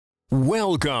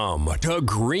Welcome to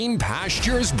Green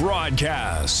Pastures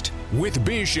Broadcast with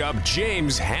Bishop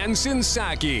James Hansen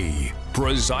Saki,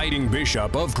 presiding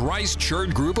bishop of Christ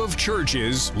Church Group of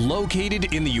Churches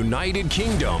located in the United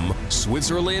Kingdom,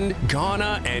 Switzerland,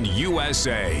 Ghana, and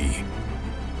USA.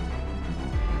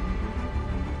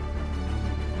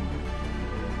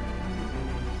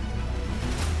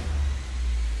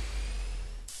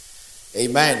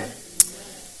 Amen.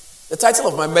 The title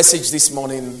of my message this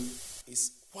morning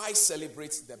is Why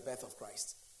Celebrate the Birth of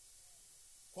Christ?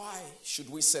 Why should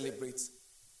we celebrate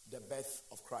the birth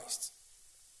of Christ?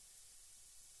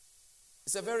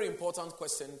 It's a very important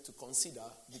question to consider,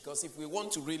 because if we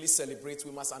want to really celebrate,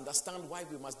 we must understand why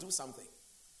we must do something.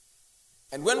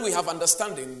 And when we have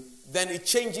understanding, then it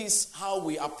changes how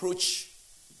we approach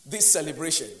this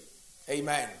celebration.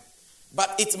 Amen.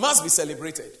 But it must be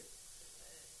celebrated.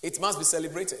 It must be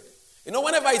celebrated. You know,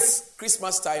 whenever it's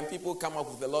Christmas time, people come up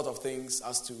with a lot of things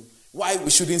as to why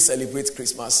we shouldn't celebrate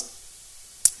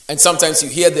Christmas. And sometimes you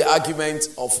hear the argument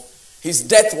of his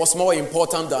death was more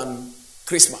important than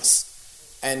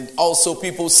Christmas. And also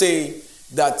people say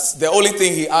that the only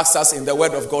thing he asked us in the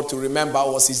Word of God to remember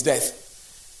was his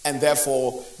death. And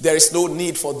therefore, there is no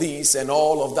need for this and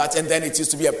all of that. And then it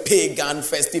used to be a pagan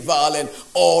festival and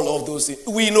all of those things.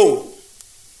 We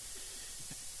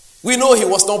know he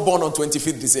was not born on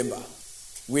 25th December.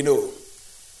 We know.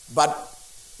 But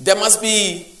there must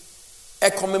be a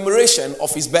commemoration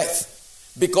of his birth.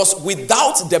 Because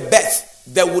without the birth,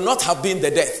 there would not have been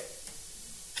the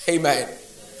death. Amen.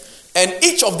 And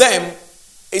each of them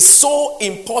is so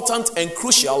important and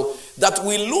crucial that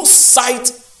we lose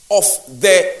sight of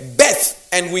the birth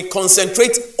and we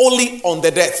concentrate only on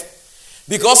the death.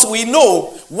 Because we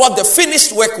know what the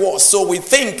finished work was. So we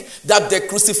think that the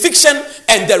crucifixion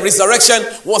and the resurrection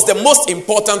was the most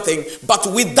important thing.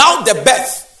 But without the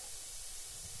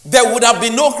birth, there would have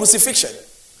been no crucifixion.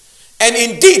 And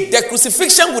indeed, the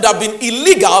crucifixion would have been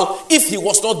illegal if he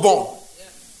was not born.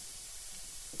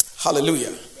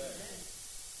 Hallelujah.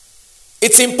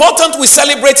 It's important we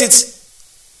celebrate it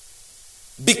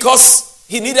because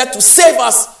he needed to save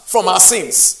us from our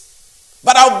sins.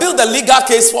 But I'll build a legal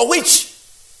case for which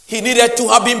he needed to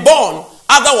have been born.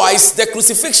 Otherwise, the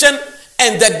crucifixion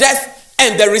and the death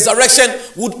and the resurrection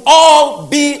would all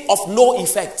be of no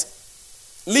effect.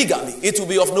 Legally, it will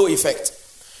be of no effect.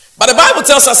 But the Bible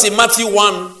tells us in Matthew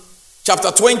 1,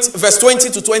 chapter 20, verse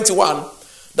 20 to 21,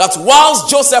 that whilst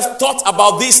Joseph thought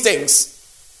about these things,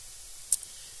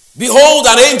 behold,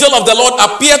 an angel of the Lord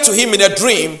appeared to him in a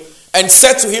dream and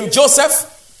said to him, Joseph,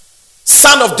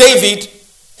 son of David,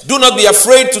 do not be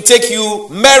afraid to take you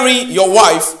Mary, your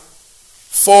wife,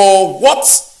 for what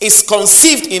is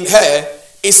conceived in her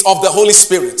is of the Holy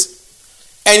Spirit.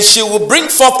 And she will bring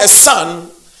forth a son,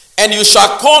 and you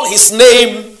shall call his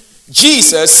name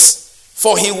Jesus,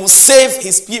 for he will save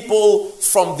his people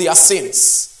from their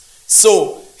sins.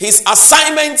 So his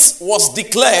assignment was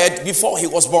declared before he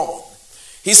was born.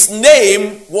 His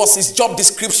name was his job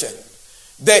description.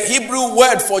 The Hebrew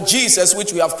word for Jesus,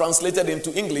 which we have translated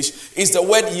into English, is the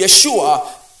word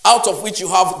Yeshua, out of which you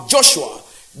have Joshua.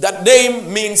 That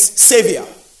name means Savior.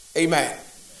 Amen.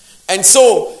 And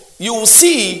so you will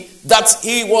see that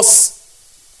he was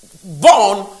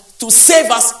born to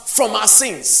save us from our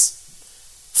sins.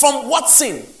 From what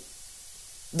sin?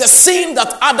 The sin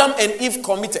that Adam and Eve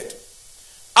committed,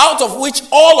 out of which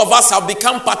all of us have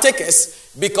become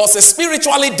partakers, because a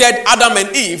spiritually dead Adam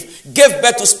and Eve gave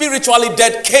birth to spiritually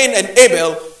dead Cain and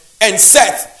Abel and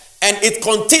Seth. And it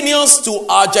continues to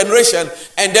our generation.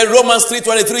 And then Romans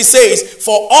 3:23 says,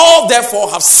 for all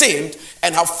therefore have sinned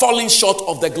and have fallen short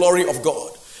of the glory of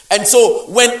God. And so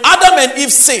when Adam and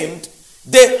Eve sinned,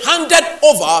 they handed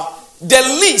over the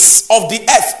lease of the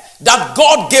earth that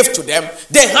God gave to them.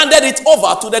 They handed it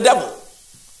over to the devil.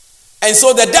 And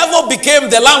so the devil became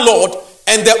the landlord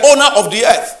and the owner of the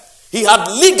earth. He had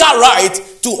legal right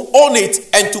to own it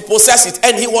and to possess it.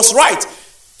 And he was right.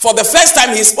 For the first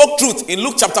time he spoke truth in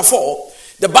Luke chapter 4.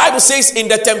 The Bible says in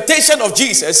the temptation of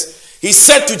Jesus, he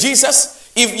said to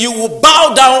Jesus, if you will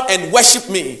bow down and worship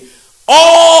me,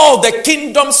 all the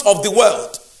kingdoms of the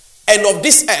world and of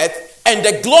this earth and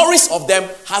the glories of them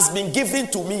has been given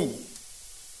to me.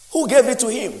 Who gave it to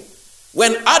him?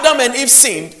 When Adam and Eve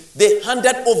sinned, they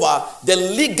handed over the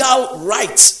legal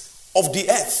right of the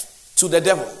earth to the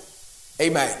devil.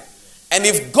 Amen. And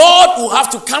if God will have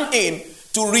to come in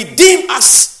to redeem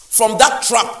us from that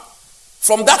trap,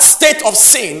 from that state of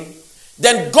sin,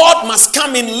 then God must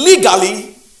come in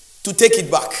legally to take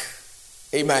it back.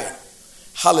 Amen.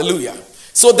 Hallelujah.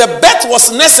 So the birth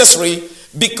was necessary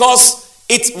because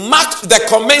it marked the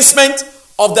commencement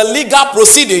of the legal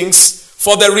proceedings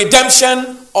for the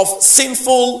redemption of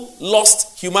sinful,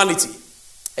 lost humanity.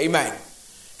 Amen.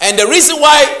 And the reason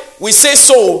why we say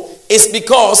so is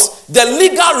because the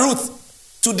legal route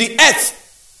to the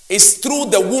earth is through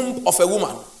the womb of a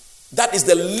woman. That is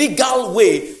the legal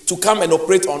way to come and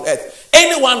operate on earth.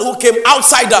 Anyone who came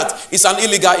outside that is an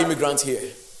illegal immigrant here.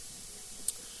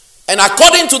 And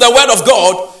according to the word of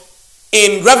God,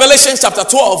 in Revelation chapter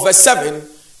 12, verse 7,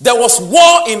 there was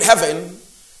war in heaven.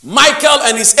 Michael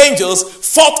and his angels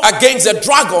fought against the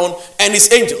dragon and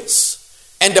his angels.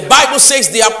 And the Bible says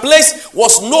their place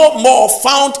was no more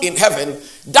found in heaven.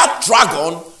 That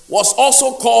dragon was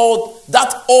also called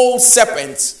that old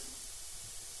serpent.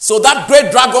 So that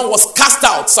great dragon was cast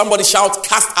out. Somebody shout,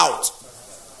 cast out.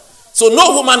 So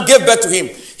no woman gave birth to him.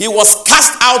 He was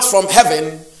cast out from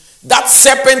heaven. That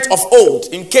serpent of old,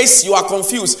 in case you are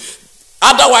confused,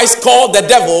 otherwise called the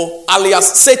devil,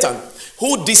 alias Satan,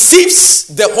 who deceives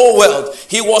the whole world.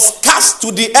 He was cast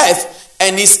to the earth,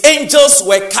 and his angels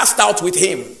were cast out with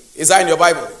him. Is that in your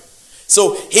Bible?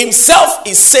 So himself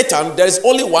is Satan. There is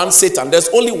only one Satan. There's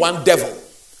only one devil.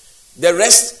 The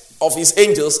rest of his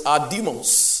angels are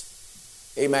demons.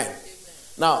 Amen.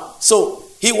 Now, so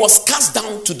he was cast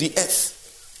down to the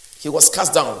earth. He was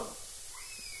cast down.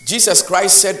 Jesus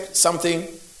Christ said something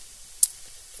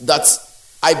that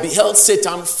I beheld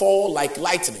Satan fall like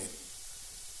lightning.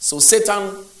 So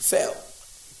Satan fell.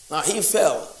 Now he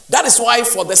fell. That is why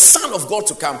for the Son of God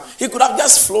to come, he could have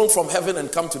just flown from heaven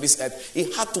and come to this earth.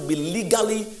 He had to be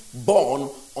legally born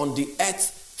on the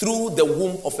earth through the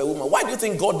womb of a woman. Why do you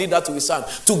think God did that to his son?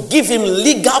 To give him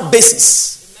legal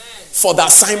basis for the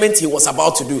assignment he was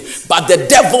about to do. But the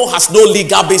devil has no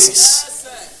legal basis.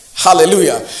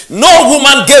 Hallelujah. No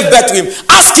woman gave birth to him.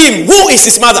 Ask him, who is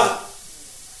his mother?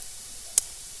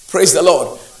 Praise the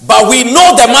Lord. But we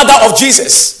know the mother of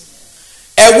Jesus.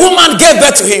 A woman gave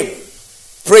birth to him.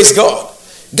 Praise God.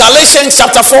 Galatians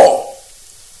chapter 4.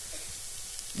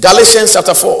 Galatians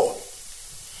chapter 4.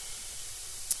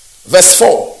 Verse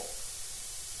 4.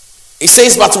 It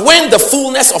says, but when the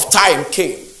fullness of time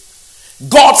came,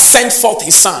 God sent forth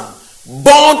his son,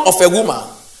 born of a woman,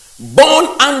 born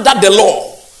under the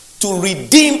law, to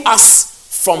redeem us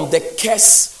from the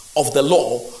curse of the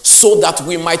law, so that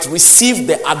we might receive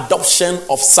the adoption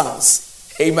of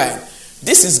sons. Amen.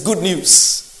 This is good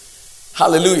news.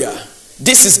 Hallelujah.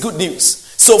 This is good news.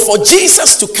 So for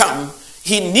Jesus to come,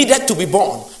 he needed to be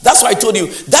born. That's why I told you.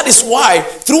 That is why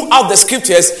throughout the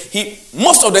scriptures,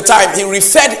 most of the time he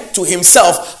referred to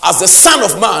himself as the Son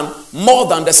of Man more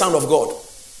than the Son of God.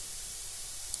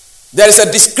 There is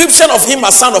a description of him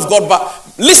as Son of God,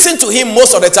 but listen to him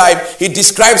most of the time, he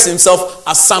describes himself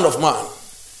as Son of Man.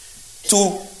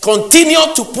 To continue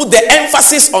to put the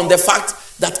emphasis on the fact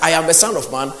that I am a Son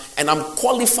of Man and I'm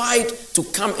qualified to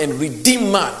come and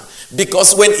redeem man.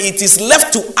 Because when it is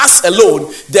left to us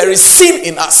alone, there is sin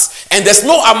in us. And there's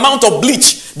no amount of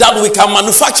bleach that we can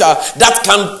manufacture that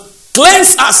can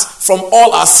cleanse us from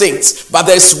all our sins. But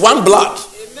there is one blood.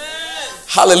 Amen.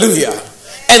 Hallelujah.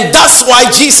 And that's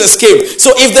why Jesus came.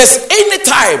 So if there's any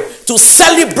time to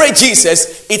celebrate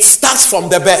Jesus, it starts from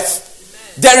the birth.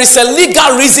 There is a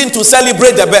legal reason to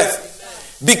celebrate the birth.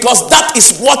 Because that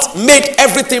is what made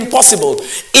everything possible.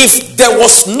 If there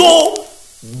was no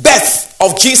birth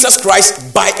of Jesus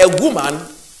Christ by a woman,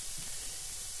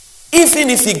 even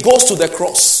if he goes to the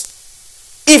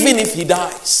cross, even if he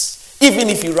dies, even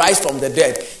if he rises from the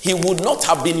dead, he would not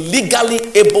have been legally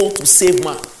able to save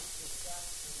man.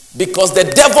 Because the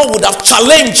devil would have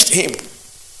challenged him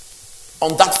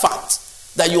on that fact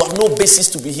that you have no basis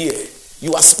to be here.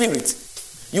 You are spirit.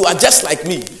 You are just like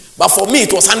me. But for me,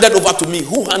 it was handed over to me.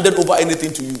 Who handed over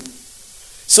anything to you?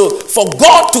 So for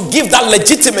God to give that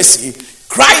legitimacy,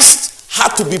 Christ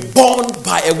had to be born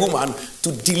by a woman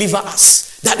to deliver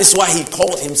us. That is why he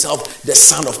called himself the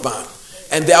Son of Man.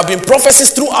 And there have been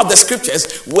prophecies throughout the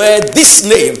scriptures where this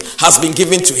name has been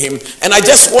given to him. And I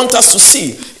just want us to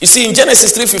see. You see, in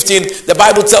Genesis 3:15, the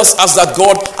Bible tells us that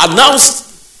God announced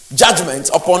judgment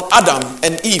upon Adam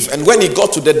and Eve. And when he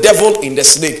got to the devil in the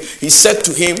snake, he said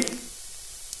to him,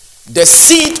 the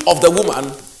seed of the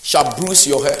woman shall bruise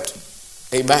your head.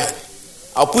 Amen.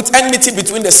 I'll put enmity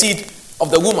between the seed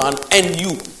of the woman and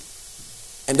you.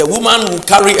 And the woman will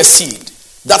carry a seed.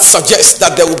 That suggests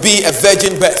that there will be a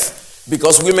virgin birth.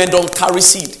 Because women don't carry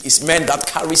seed. It's men that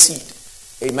carry seed.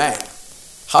 Amen.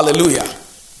 Hallelujah.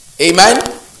 Amen.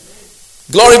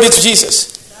 Glory be to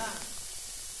Jesus.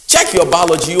 Check your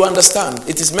biology. You understand.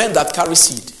 It is men that carry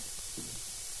seed.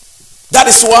 That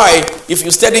is why if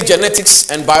you study genetics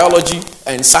and biology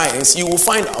and science, you will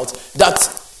find out that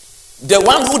the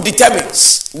one who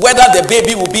determines whether the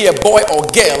baby will be a boy or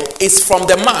girl is from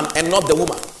the man and not the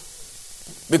woman.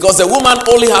 Because the woman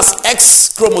only has X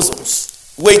chromosomes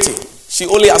waiting. She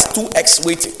only has 2X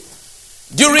waiting.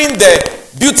 During the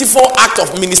beautiful act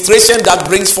of ministration that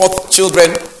brings forth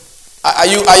children, are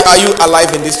you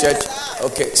alive in this church?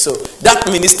 Okay, so that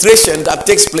ministration that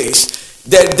takes place,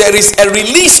 there is a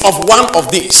release of one of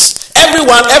these.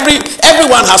 Everyone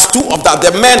has 2 of that.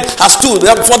 The men has 2.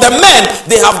 For the men,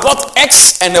 they have got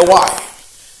X and a Y.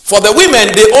 For the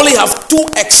women, they only have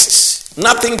 2 X's.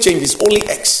 Nothing changes, only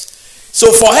X. So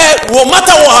for her, no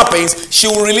matter what happens, she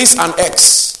will release an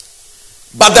X.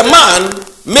 But the man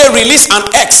may release an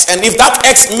X, and if that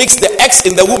X mix the X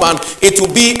in the woman, it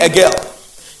will be a girl.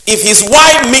 If his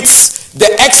Y mix the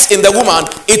X in the woman,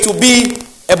 it will be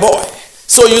a boy.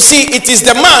 So you see, it is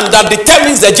the man that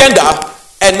determines the gender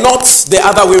and not the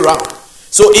other way around.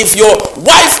 So if your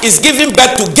wife is giving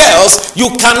birth to girls,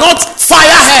 you cannot fire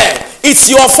her.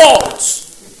 It's your fault.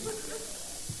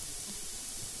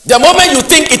 The moment you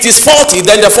think it is faulty,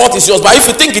 then the fault is yours. But if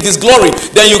you think it is glory,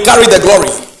 then you carry the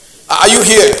glory. Are you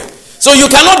here? So you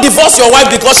cannot divorce your wife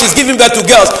because she's giving birth to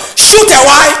girls. Shoot a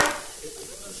wife.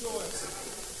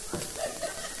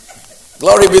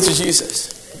 Glory be to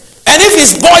Jesus. And if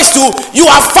it's boys too, you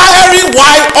are firing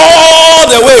wife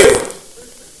all the way.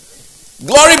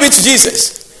 Glory be to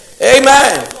Jesus.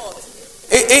 Amen.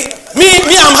 Me,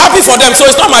 I'm happy for them, so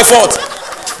it's not my fault.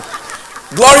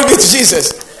 Glory be to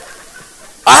Jesus.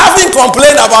 I haven't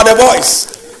complained about the boys.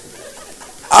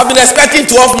 I've been expecting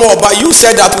 12 more, but you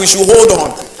said that we should hold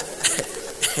on.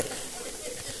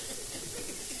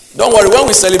 Don't worry, when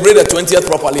we celebrate the 20th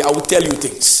properly, I will tell you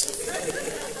things.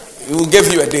 We will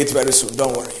give you a date very soon.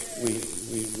 Don't worry.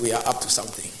 We are up to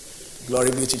something.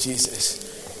 Glory be to Jesus.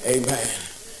 Amen.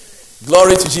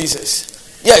 Glory to Jesus.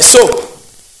 Yes, so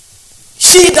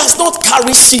she does not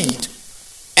carry seed.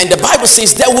 And the Bible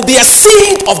says there will be a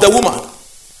seed of the woman.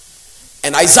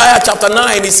 And Isaiah chapter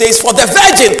 9, it says, for the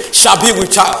virgin shall be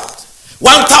with child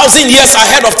 1,000 years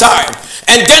ahead of time.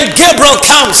 And then Gabriel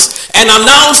comes and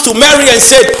announced to Mary and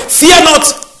said, fear not.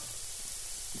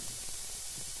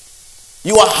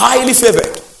 You are highly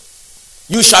favored.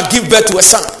 You shall give birth to a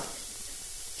son.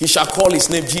 He shall call his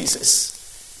name Jesus.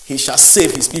 He shall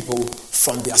save his people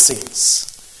from their sins.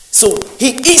 So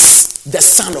he is the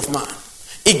Son of Man.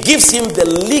 It gives him the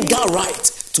legal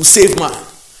right to save man.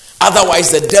 Otherwise,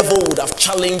 the devil would have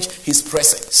challenged his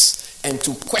presence and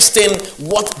to question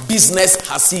what business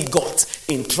has he got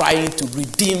in trying to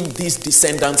redeem these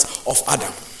descendants of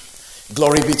Adam.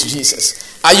 Glory be to Jesus.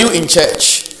 Are you in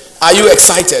church? Are you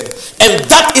excited? And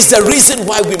that is the reason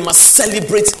why we must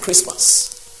celebrate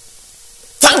Christmas.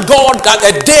 Thank God that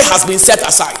a day has been set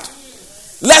aside.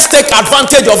 Let's take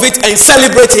advantage of it and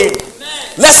celebrate him.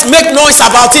 Let's make noise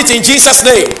about it in Jesus'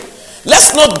 name.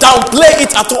 Let's not downplay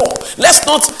it at all. Let's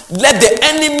not let the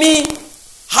enemy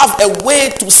have a way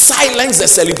to silence the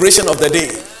celebration of the day.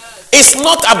 It's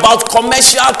not about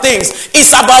commercial things.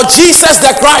 It's about Jesus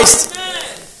the Christ.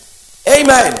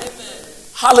 Amen.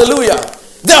 Hallelujah.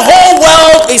 The whole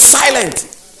world is silent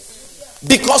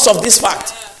because of this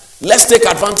fact. Let's take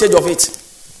advantage of it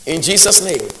in Jesus'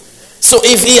 name. So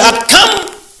if he had come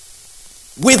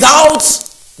without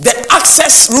the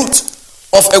access route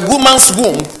of a woman's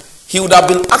womb, he would have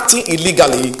been acting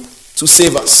illegally to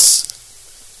save us.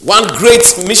 One great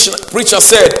preacher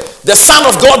said, the Son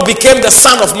of God became the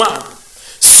Son of Man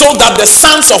so that the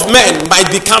sons of men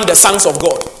might become the sons of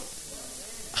God.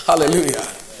 Hallelujah.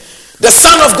 The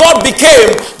Son of God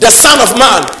became the Son of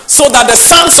Man so that the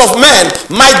sons of men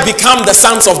might become the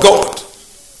sons of God.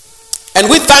 And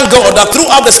we thank God that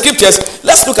throughout the scriptures,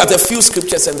 let's look at a few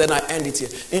scriptures and then I end it here.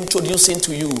 Introducing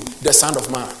to you the Son of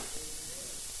Man.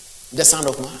 The Son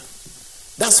of Man.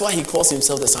 That's why he calls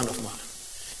himself the Son of Man.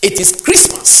 It is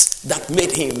Christmas that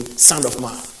made him Son of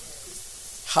Man.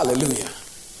 Hallelujah.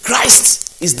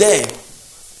 Christ is there.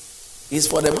 He's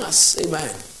for the mass.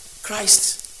 Amen.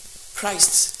 Christ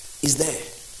is there.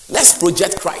 Let's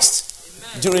project Christ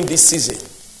during this season.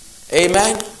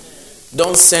 Amen.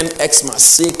 Don't send Xmas,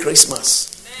 say Christmas.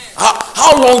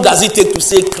 How long does it take to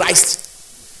say Christ?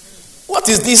 What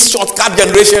is this shortcut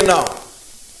generation now?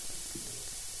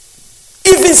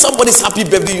 Even somebody's happy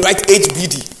birthday, you write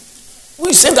HBD. When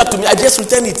you send that to me, I just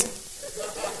return it.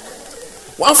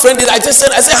 One friend did, I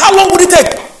said, how long would it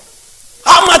take?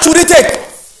 How much would it take?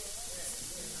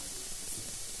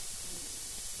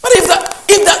 But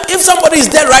if somebody is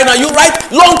dead right now, you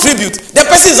write long tribute. The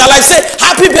person is alive, say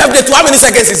happy birthday to how many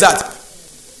seconds is that?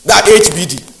 That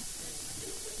HBD.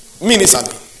 Minister.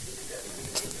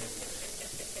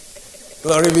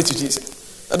 Glory be to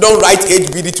Jesus. Now don't write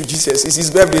HBD to Jesus. It's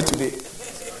his birthday today.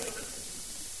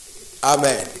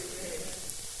 Amen.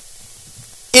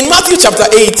 In Matthew chapter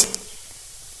 8,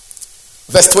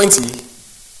 verse verse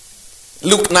 20.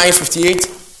 Luke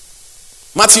 9:58.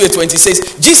 Matthew 8:20 says,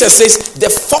 Jesus says, the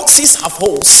foxes have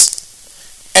holes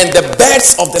and the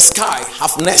birds of the sky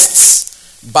have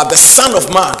nests, but the Son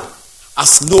of Man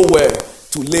has nowhere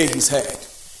to lay his head.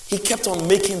 He kept on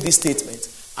making this statement,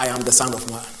 I am the Son of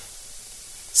Man.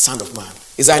 Son of Man.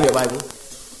 Is that in your Bible?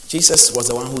 Jesus was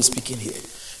the one who is speaking here.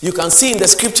 You can see in the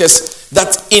scriptures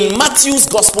that in Matthew's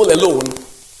gospel alone,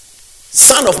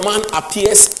 Son of Man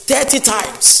appears 30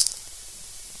 times.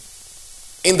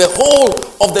 In the whole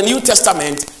of the New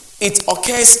Testament, it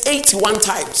occurs 81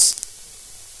 times.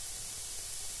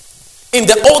 In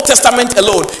the Old Testament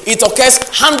alone, it occurs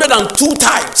 102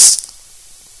 times.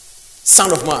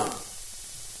 Son of Man.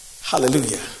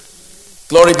 Hallelujah.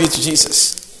 Glory be to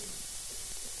Jesus.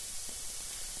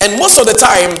 And most of the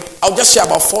time, I'll just share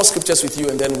about 4 scriptures with you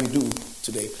and then we do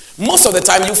today. Most of the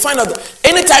time, you find out that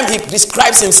anytime he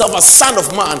describes himself as Son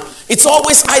of Man, it's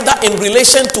always either in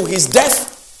relation to his death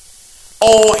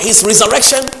or his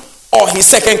resurrection or his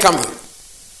second coming.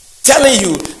 Telling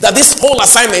you that this whole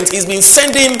assignment, he's been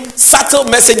sending subtle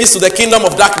messages to the kingdom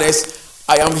of darkness.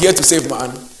 I am here to save man.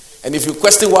 And if you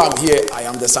question why I'm here, I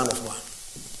am the Son of Man.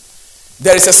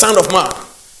 There is a Son of Man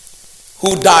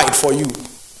who died for you.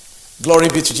 Glory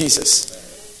be to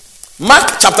Jesus.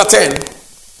 Mark chapter 10.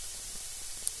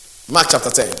 Mark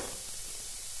chapter 10.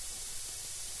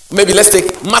 Maybe let's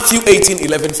take Matthew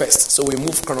 18:11 first. So we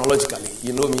move chronologically.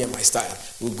 You know me and my style.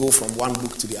 We'll go from one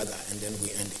book to the other and then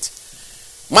we end it.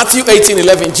 Matthew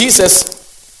 18:11. Jesus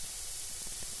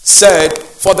said,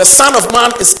 for the Son of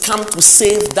Man is come to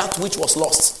save that which was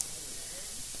lost.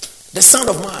 The Son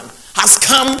of Man has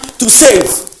come to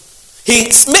save.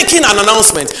 He's making an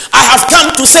announcement. I have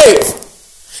come to save.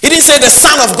 He didn't say the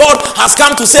Son of God has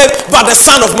come to save, but the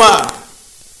Son of Man.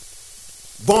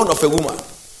 Born of a woman.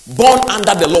 Born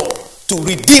under the law to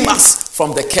redeem us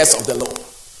from the curse of the law.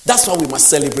 That's why we must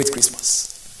celebrate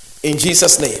Christmas. In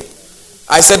Jesus' name.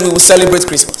 I said we will celebrate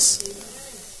Christmas.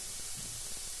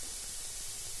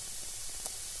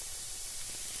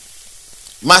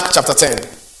 Mark chapter 10,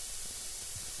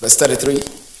 verse 33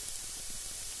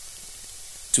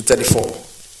 to 34.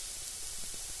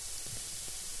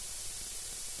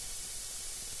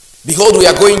 Behold, we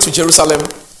are going to Jerusalem,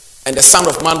 and the Son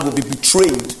of Man will be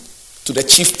betrayed to the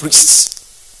chief priests.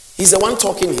 He's the one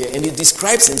talking here, and he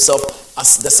describes himself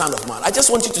as the Son of Man. I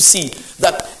just want you to see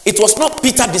that it was not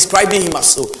Peter describing him as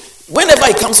so. Whenever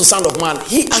he comes to Son of Man,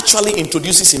 he actually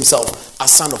introduces himself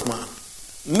as Son of Man,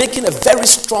 making a very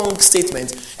strong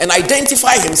statement and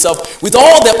identify himself with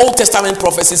all the Old Testament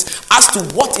prophecies as to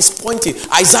what is pointing.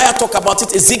 Isaiah talk about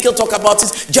it, Ezekiel talk about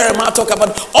it, Jeremiah talk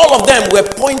about it. All of them were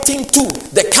pointing to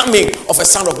the coming of a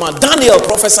Son of Man. Daniel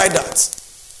prophesied that.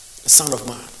 The Son of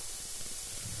Man.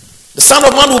 The Son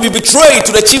of Man will be betrayed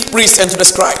to the chief priests and to the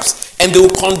scribes, and they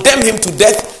will condemn him to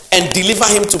death and deliver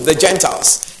him to the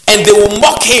Gentiles. And they will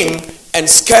mock him and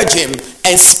scourge him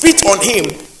and spit on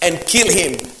him and kill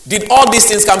him. Did all these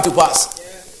things come to pass?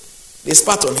 They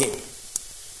spat on him.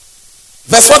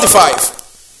 Verse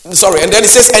 45. Sorry, and then it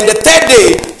says, and the third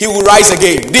day he will rise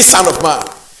again, this Son of Man.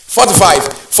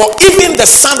 45. For even the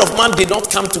Son of Man did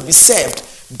not come to be served,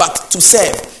 but to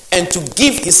serve, and to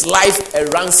give his life a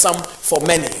ransom for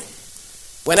many.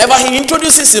 Whenever he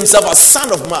introduces himself as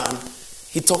Son of Man,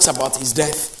 he talks about his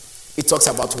death. He talks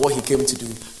about what he came to do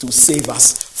to save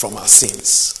us from our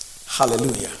sins.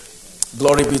 Hallelujah.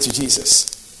 Glory be to Jesus.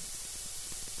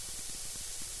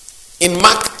 In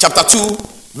Mark chapter 2,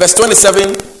 verse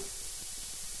 27,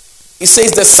 it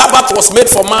says, the Sabbath was made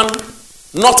for man,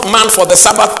 not man for the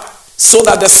Sabbath, so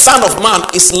that the Son of Man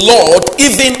is Lord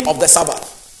even of the Sabbath.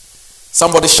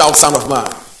 Somebody shout, Son of Man.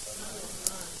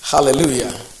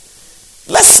 Hallelujah.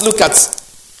 Let's look at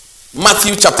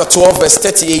Matthew chapter 12, verse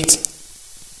 38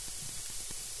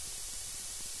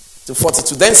 to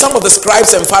 42. Then some of the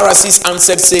scribes and Pharisees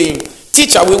answered, saying,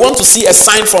 Teacher, we want to see a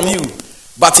sign from you.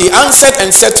 But he answered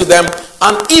and said to them,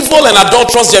 an evil and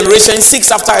adulterous generation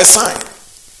seeks after a sign,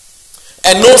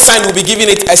 and no sign will be given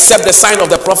it except the sign of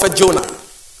the prophet Jonah.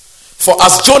 For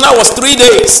as Jonah was 3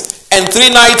 days and 3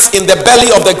 nights in the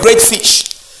belly of the great fish,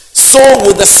 so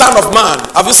will the Son of Man,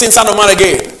 have you seen Son of Man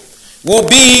again? Will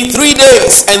be 3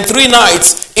 days and 3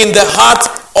 nights in the heart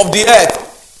of the earth.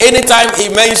 Anytime he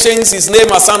mentions his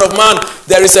name as Son of Man,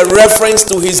 there is a reference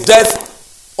to his death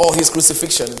or his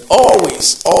crucifixion.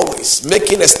 Always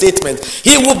making a statement.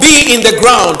 He will be in the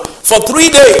ground for 3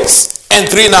 days and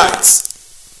 3 nights.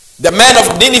 The men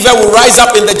of Nineveh will rise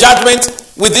up in the judgment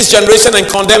with this generation and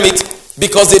condemn it,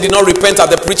 because they did not repent at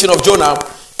the preaching of Jonah,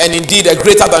 and indeed a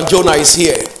greater than Jonah is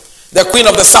here. The queen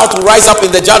of the south will rise up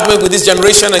in the judgment with this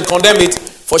generation and condemn it,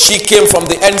 For she came from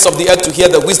the ends of the earth to hear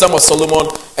the wisdom of Solomon,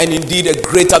 and indeed a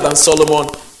greater than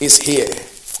Solomon is here.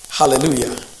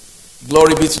 Hallelujah.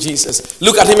 Glory be to Jesus.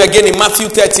 Look at him again in Matthew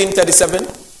 13:37.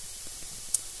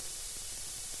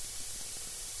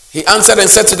 He answered and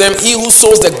said to them, he who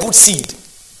sows the good seed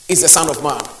is the Son of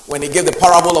Man. When he gave the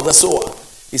parable of the sower,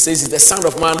 he says it's the Son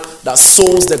of Man that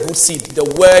sows the good seed. The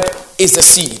word is the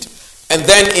seed. And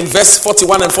then in verse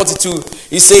 41 and 42,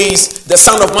 he says, the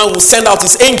Son of Man will send out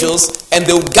his angels, and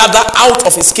they will gather out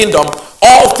of his kingdom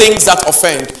all things that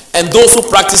offend, and those who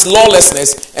practice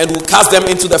lawlessness, and will cast them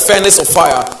into the furnace of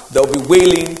fire. There will be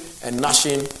wailing and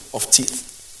gnashing of teeth.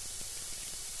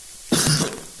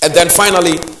 And then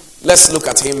finally, let's look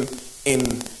at him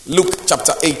in Luke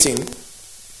chapter 18.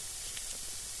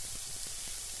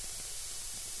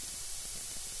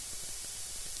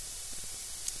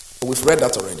 We've read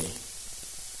that already.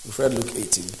 We've read Luke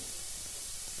 18.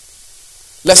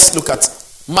 Let's look at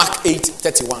Mark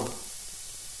 8:31.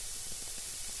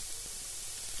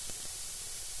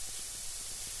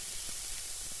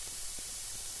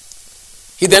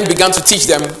 He then began to teach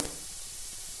them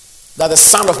that the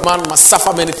Son of Man must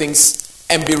suffer many things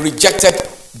and be rejected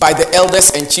by the elders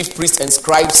and chief priests and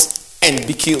scribes and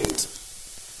be killed.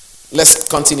 Let's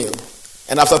continue.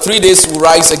 And after 3 days he will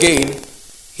rise again.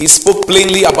 He spoke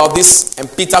plainly about this, and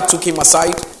Peter took him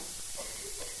aside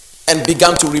and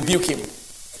began to rebuke him.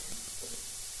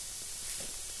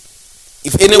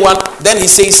 If anyone, then he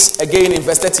says again in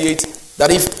verse 38,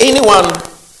 that if anyone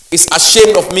is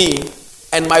ashamed of me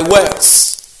and my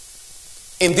words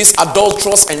in this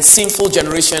adulterous and sinful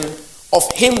generation, of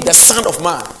him the Son of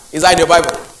Man, is that in your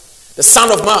Bible? The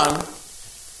Son of Man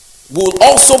will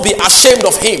also be ashamed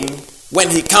of him when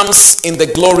he comes in the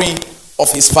glory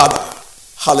of his Father.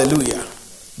 Hallelujah.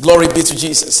 Glory be to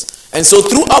Jesus. And so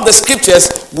throughout the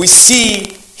scriptures, we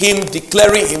see him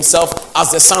declaring himself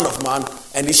as the Son of Man,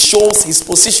 and he shows his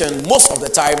position most of the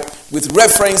time with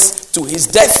reference to his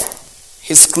death,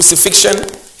 his crucifixion,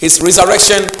 his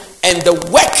resurrection, and the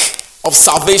work of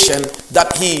salvation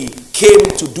that he came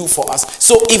to do for us.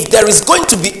 So if there is going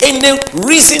to be any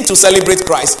reason to celebrate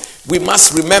Christ, we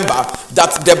must remember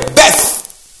that the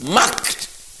birth marked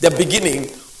the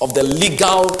beginning of the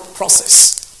legal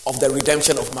process of the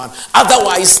redemption of man.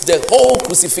 Otherwise, the whole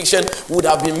crucifixion would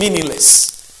have been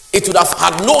meaningless. It would have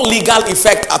had no legal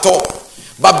effect at all.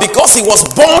 But because he was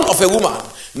born of a woman,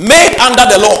 made under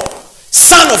the law,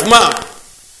 Son of Man,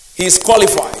 he is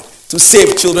qualified to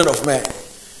save children of men.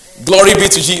 Glory be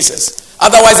to Jesus.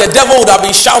 Otherwise, the devil would have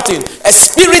been shouting, a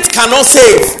spirit cannot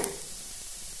save.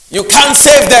 You can't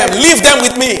save them. Leave them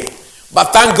with me.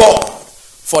 But thank God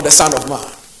for the Son of Man.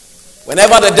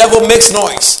 Whenever the devil makes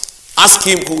noise, ask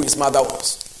him who his mother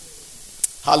was.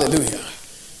 Hallelujah.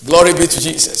 Glory be to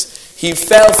Jesus. He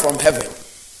fell from heaven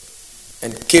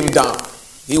and came down.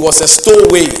 He was a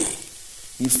stowaway.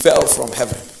 He fell from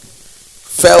heaven.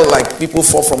 Fell like people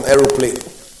fall from aeroplane.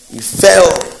 He fell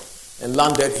and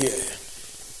landed here.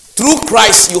 Through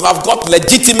Christ, you have got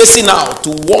legitimacy now to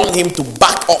warn him to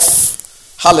back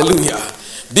off. Hallelujah.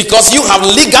 Because you have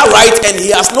legal right and he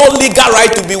has no legal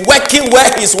right to be working where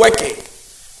he's working.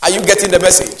 Are you getting the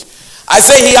message? I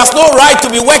say he has no right to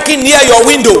be working near your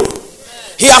window.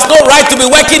 He has no right to be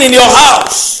working in your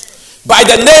house. By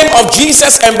the name of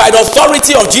Jesus and by the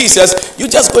authority of Jesus, you're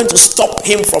just going to stop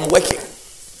him from working.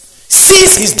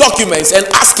 Seize his documents and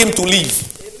ask him to leave.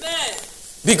 Amen.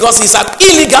 Because he's an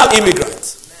illegal immigrant.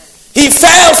 Amen. He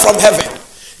fell from heaven.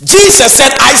 Jesus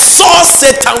said, I saw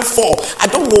Satan fall. I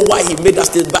don't know why he made that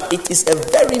statement, but it is a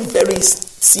very, very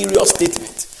serious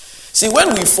statement. See,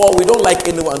 when we fall, we don't like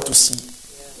anyone to see.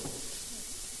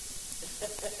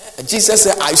 And Jesus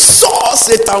said, I saw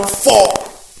Satan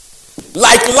fall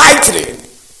like lightning.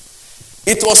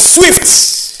 It was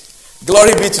swift.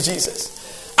 Glory be to Jesus.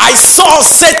 I saw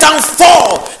Satan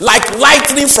fall like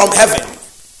lightning from heaven.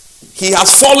 He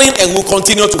has fallen and will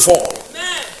continue to fall.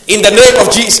 In the name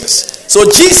of Jesus. So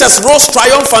Jesus rose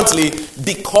triumphantly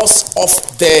because of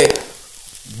the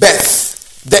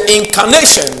birth. The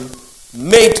incarnation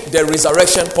made the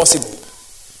resurrection possible.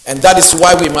 And that is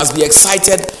why we must be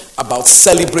excited about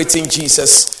celebrating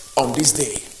Jesus on this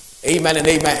day. Amen and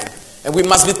amen. And we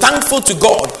must be thankful to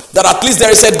God that at least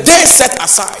there is a day set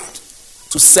aside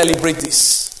to celebrate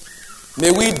this.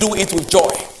 May we do it with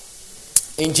joy.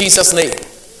 In Jesus' name.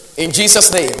 In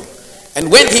Jesus' name.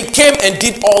 And when he came and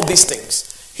did all these things,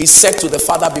 he said to the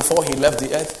Father before he left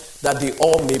the earth that they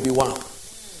all may be one.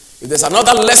 If there's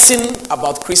another lesson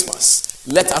about Christmas,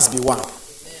 let us be one. Amen.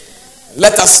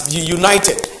 Let us be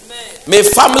united. Amen. May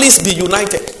families be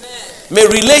united. Amen. May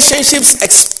relationships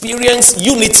experience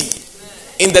unity.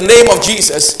 Amen. In the name of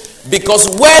Jesus. Because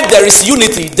where there is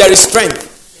unity, there is strength.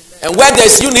 And where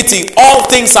there's unity, all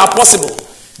things are possible.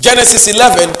 Genesis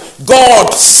 11,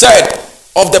 God said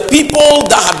of the people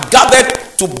that had gathered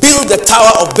to build the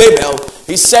Tower of Babel,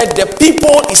 he said the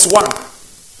people is one.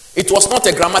 It was not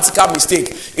a grammatical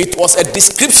mistake. It was a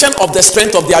description of the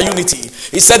strength of their unity.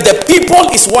 He said the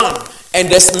people is one, and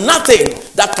there's nothing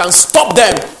that can stop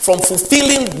them from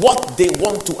fulfilling what they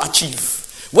want to achieve.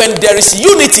 When there is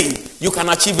unity, you can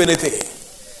achieve anything.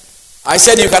 I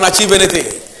said you can achieve anything.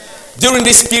 During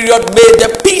this period, may the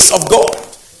peace of God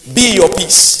be your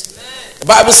peace. The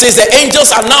Bible says the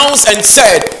angels announced and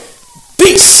said,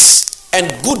 peace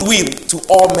and goodwill to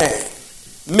all men.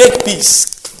 Make peace.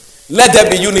 Let there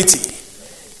be unity.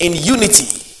 In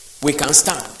unity, we can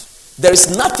stand. There is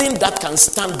nothing that can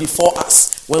stand before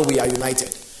us when we are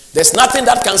united. There's nothing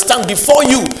that can stand before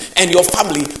you and your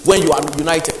family when you are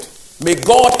united. May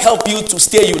God help you to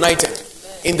stay united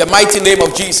in the mighty name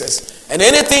of Jesus. And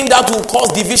anything that will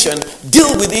cause division,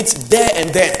 deal with it there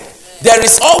and then. There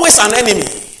is always an enemy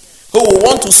who will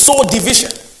want to sow division,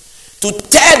 to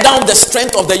tear down the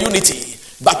strength of the unity,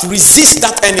 but resist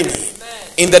that enemy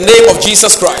in the name of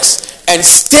Jesus Christ and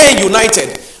stay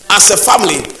united as a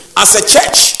family, as a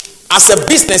church, as a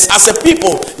business, as a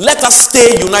people. Let us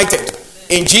stay united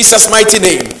in Jesus' mighty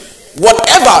name.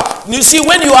 Whatever, you see,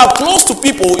 when you are close to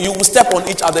people, you will step on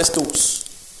each other's toes.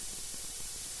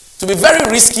 To be very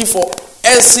risky for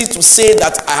Elsie to say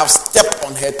that I have stepped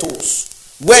on her toes.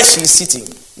 Where she is sitting,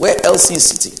 where Elsie is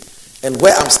sitting, and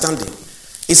where I'm standing,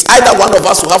 it's either one of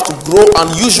us will have to grow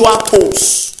unusual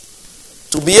toes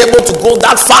to be able to go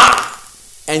that far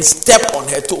and step on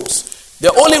her toes.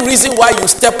 The only reason why you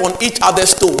step on each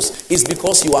other's toes is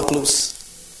because you are close.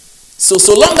 So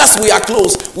long as we are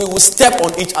close, we will step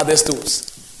on each other's toes.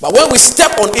 But when we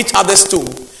step on each other's toe,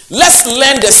 let's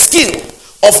learn the skill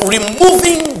of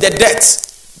removing the dirt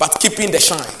but keeping the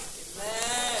shine.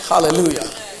 Amen. Hallelujah.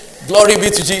 Amen. Glory be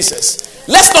to Jesus.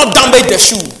 Let's not damage the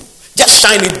shoe. Just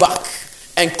shine it back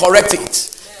and correct it.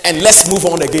 And let's move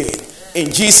on again.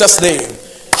 In Jesus' name.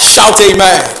 Shout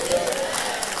amen.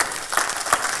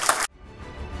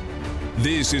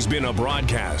 This has been a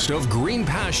broadcast of Green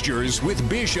Pastures with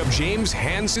Bishop James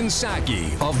Hansen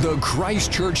Saki of the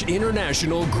Christ Church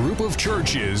International Group of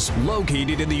Churches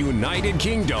located in the United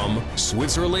Kingdom,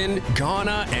 Switzerland,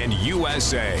 Ghana, and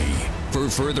USA. For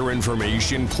further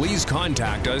information, please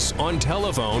contact us on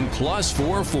telephone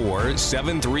 +44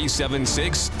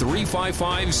 7376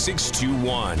 355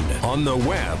 621. On the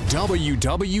web,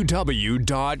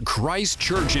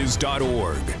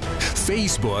 www.christchurches.org.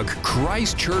 Facebook,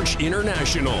 Christ Church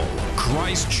International.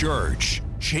 Christ Church.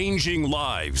 Changing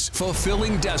lives,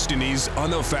 fulfilling destinies on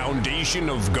the foundation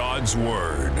of God's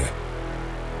Word.